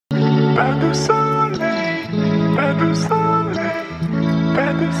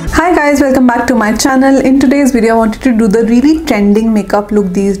Hi guys, welcome back to my channel. In today's video I wanted to do the really trending makeup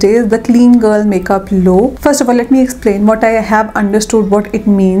look these days, the clean girl makeup look. First of all, let me explain what I have understood what it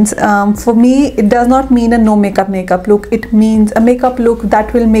means. For me, it does not mean a no makeup look. It means a makeup look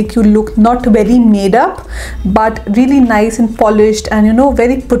that will make you look not very made up but really nice and polished and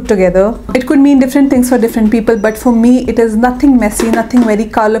very put together. It could mean different things for different people, but for me it is nothing messy, nothing very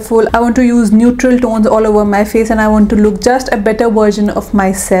colorful. I want to use neutral tones all over my face and I want to look just a better version of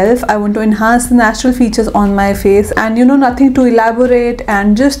myself. I want to enhance the natural features on my face and nothing too elaborate,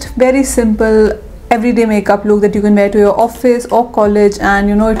 and just very simple everyday makeup look that you can wear to your office or college, and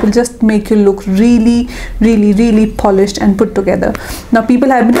it will just make you look really polished and put together. Now people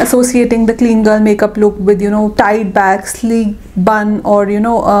have been associating the clean girl makeup look with tied back, sleek bun, or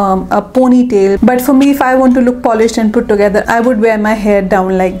a ponytail, but for me, if I want to look polished and put together, I would wear my hair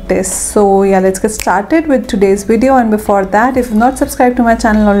down like this. So yeah, let's get started with today's video. And before that, if you've not subscribed to my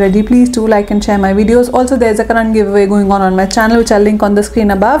channel already, please do like and share my videos. Also, there's a current giveaway going on my channel, which I'll link on the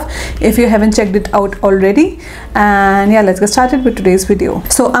screen above if you haven't checked it out already. And yeah, let's get started with today's video.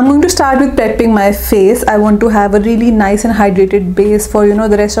 So I'm going to start with prepping my face. I want to have a really nice and hydrated base for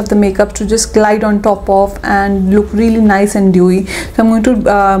the rest of the makeup to just glide on top of and look really nice and dewy. So I'm going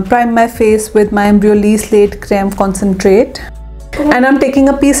to prime my face with my Embryolisse Lait Crème concentrate, and I'm taking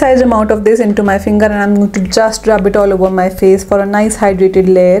a pea-sized amount of this into my finger and I'm going to just rub it all over my face for a nice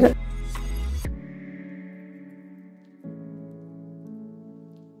hydrated layer.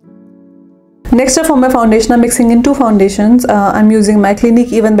 Next up, for my foundation, I'm mixing in two foundations. I'm using my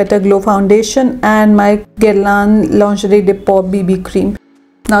Clinique Even Better Glow foundation and my Guerlain Lingerie Dip Pop BB cream.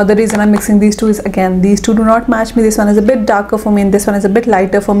 Now the reason I'm mixing these two is, again, these two do not match me. This one is a bit darker for me and this one is a bit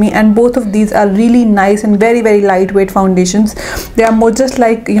lighter for me, and both of these are really nice and very lightweight foundations. They are more just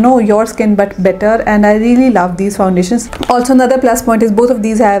like your skin but better, and I really love these foundations. Also, another plus point is both of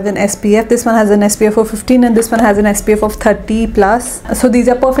these have an SPF. This one has an SPF of 15 and this one has an SPF of 30 plus. So these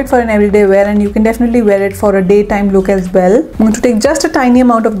are perfect for an everyday wear, and you can definitely wear it for a daytime look as well. I'm going to take just a tiny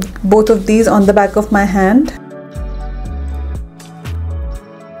amount of both of these on the back of my hand.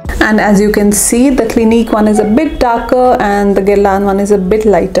 And as you can see, the Clinique one is a bit darker and the Guerlain one is a bit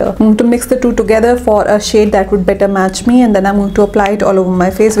lighter. I'm going to mix the two together for a shade that would better match me, and then I'm going to apply it all over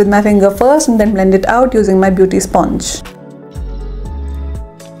my face with my finger first and then blend it out using my beauty sponge.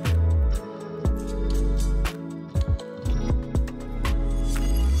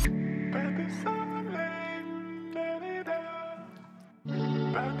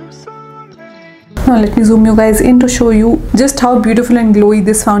 Now let me zoom you guys in to show you just how beautiful and glowy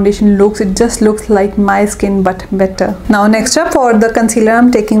this foundation looks. It just looks like my skin but better. Now next up, for the concealer, I'm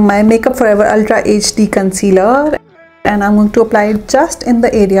taking my Makeup Forever Ultra HD concealer and I'm going to apply it just in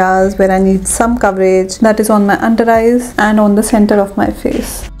the areas where I need some coverage, that is on my under eyes and on the center of my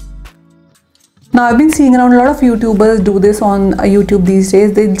face. Now I've been seeing around a lot of YouTubers do this on YouTube these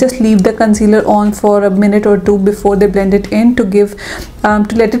days. They just leave the concealer on for a minute or two before they blend it in to give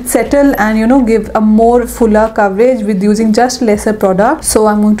to let it settle and give a more fuller coverage with using just lesser product. So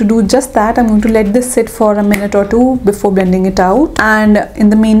I'm going to do just that. I'm going to let this sit for a minute or two before blending it out, and in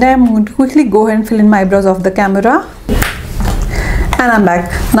the meantime I'm going to quickly go ahead and fill in my eyebrows off the camera. And I'm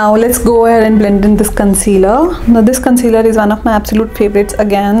back. Now let's go ahead and blend in this concealer. Now this concealer is one of my absolute favorites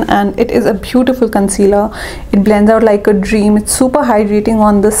again, and it is a beautiful concealer. It blends out like a dream. It's super hydrating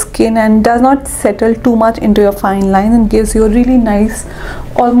on the skin and does not settle too much into your fine lines and gives you a really nice,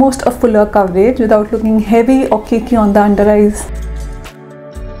 almost a fuller coverage without looking heavy or cakey on the under eyes.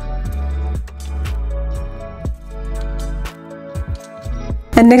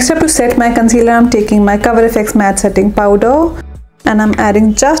 And next up, to set my concealer, I'm taking my CoverFX matte setting powder. And I'm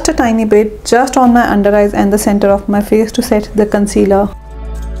adding just a tiny bit just on my under eyes and the center of my face to set the concealer.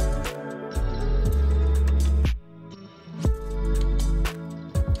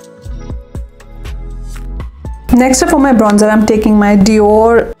 Next up, for my bronzer, I'm taking my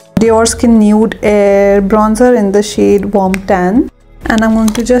Diorskin Nude Air bronzer in the shade Warm Tan. And I'm going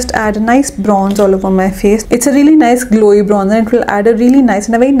to just add a nice bronze all over my face. It's a really nice glowy bronzer. It will add a really nice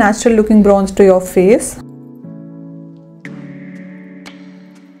and a very natural looking bronze to your face.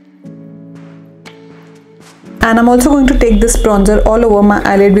 And I'm also going to take this bronzer all over my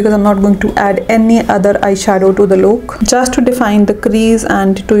eyelid because I'm not going to add any other eyeshadow to the look. Just to define the crease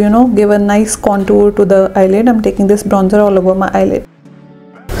and to give a nice contour to the eyelid, I'm taking this bronzer all over my eyelid.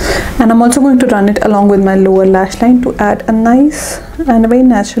 And I'm also going to run it along with my lower lash line to add a nice and a very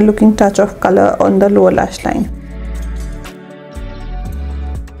natural looking touch of color on the lower lash line.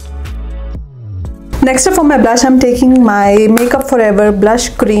 Next up for my blush, I'm taking my Makeup Forever blush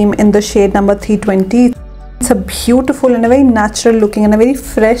cream in the shade number 320. It's a beautiful and a very natural looking and a very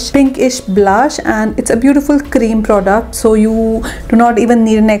fresh pinkish blush, and it's a beautiful cream product, so you do not even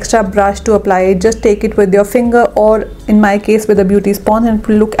need an extra brush to apply it. Just take it with your finger, or in my case with a beauty sponge, and it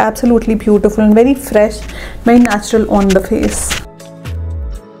will look absolutely beautiful and very fresh, very natural on the face.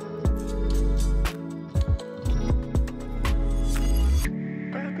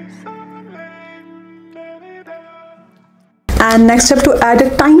 And next up, to add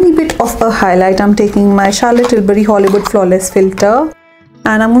a tiny bit of a highlight, I'm taking my Charlotte Tilbury Hollywood Flawless filter,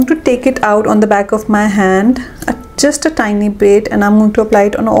 and I'm going to take it out on the back of my hand, just a tiny bit, and I'm going to apply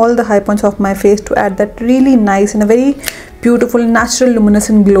it on all the high points of my face to add that really nice and a very beautiful natural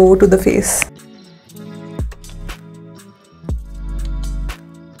luminescent glow to the face.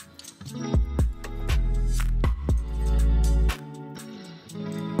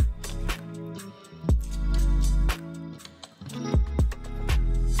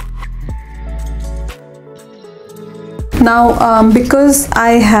 Now because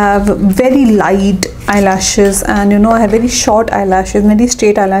I have very light eyelashes, and I have very short eyelashes, very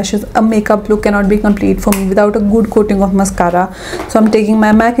straight eyelashes, a makeup look cannot be complete for me without a good coating of mascara. So I'm taking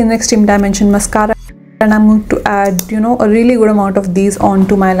my MAC in Extreme Dimension mascara, and I'm going to add a really good amount of these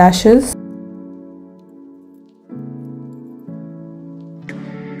onto my lashes.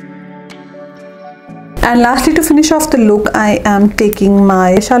 And lastly, to finish off the look, I am taking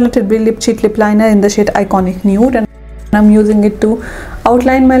my Charlotte Tilbury Lip Cheat Lip Liner in the shade Iconic Nude, and I'm using it to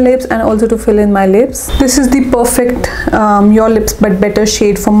outline my lips and also to fill in my lips. This is the perfect your lips but better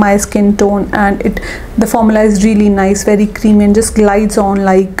shade for my skin tone, and the formula is really nice, very creamy, and just glides on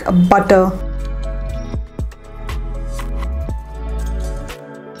like butter.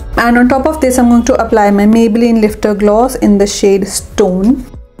 And on top of this, I'm going to apply my Maybelline Lifter Gloss in the shade Stone.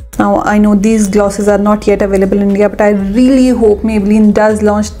 Now I know these glosses are not yet available in India, but I really hope Maybelline does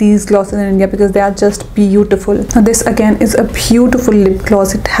launch these glosses in India because they are just beautiful. Now this again is a beautiful lip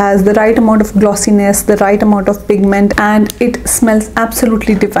gloss. It has the right amount of glossiness, the right amount of pigment, and it smells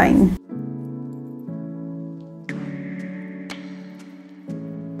absolutely divine.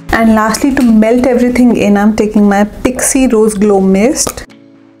 And lastly, to melt everything in, I'm taking my Pixi Rose Glow Mist,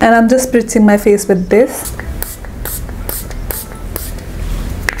 and I'm just spritzing my face with this.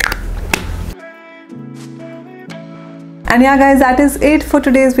 And yeah guys, that is it for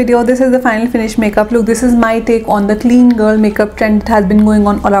today's video. This is the final finished makeup look. This is my take on the clean girl makeup trend that has been going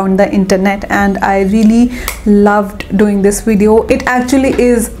on around the internet, and I really loved doing this video. It actually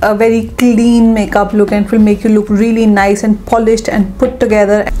is a very clean makeup look, and it will make you look really nice and polished and put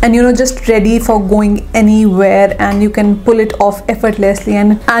together, and just ready for going anywhere, and you can pull it off effortlessly.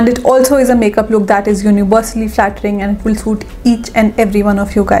 And it also is a makeup look that is universally flattering, and it will suit each and every one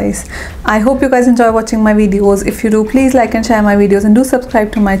of you guys. I hope you guys enjoy watching my videos. If you do, please like and share my videos, and do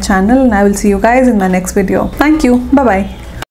subscribe to my channel, and I will see you guys in my next video. Thank you. Bye bye.